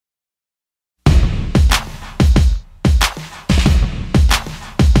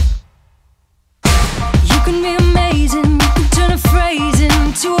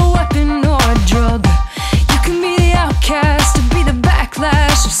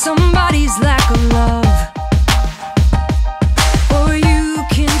somebody's lack of love, or you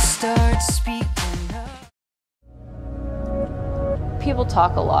can start speaking up. People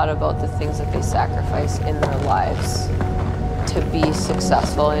talk a lot about the things that they sacrifice in their lives to be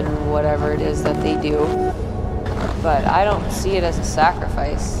successful in whatever it is that they do, but I don't see it as a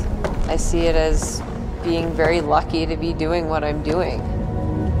sacrifice. I see it as being very lucky to be doing what I'm doing.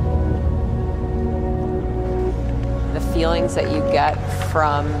 The feelings that you get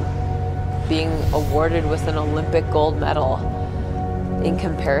from being awarded with an Olympic gold medal in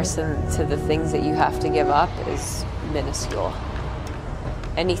comparison to the things that you have to give up is minuscule.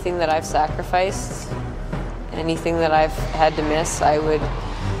 Anything that I've sacrificed, anything that I've had to miss, I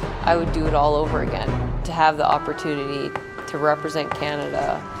would do it all over again. To have the opportunity to represent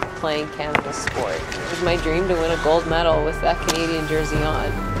Canada, playing Canada's sport. It was my dream to win a gold medal with that Canadian jersey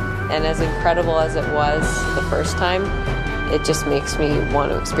on. And as incredible as it was the first time, it just makes me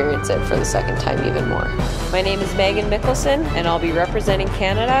want to experience it for the second time even more. My name is Megan Mickelson, and I'll be representing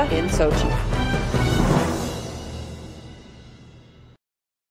Canada in Sochi.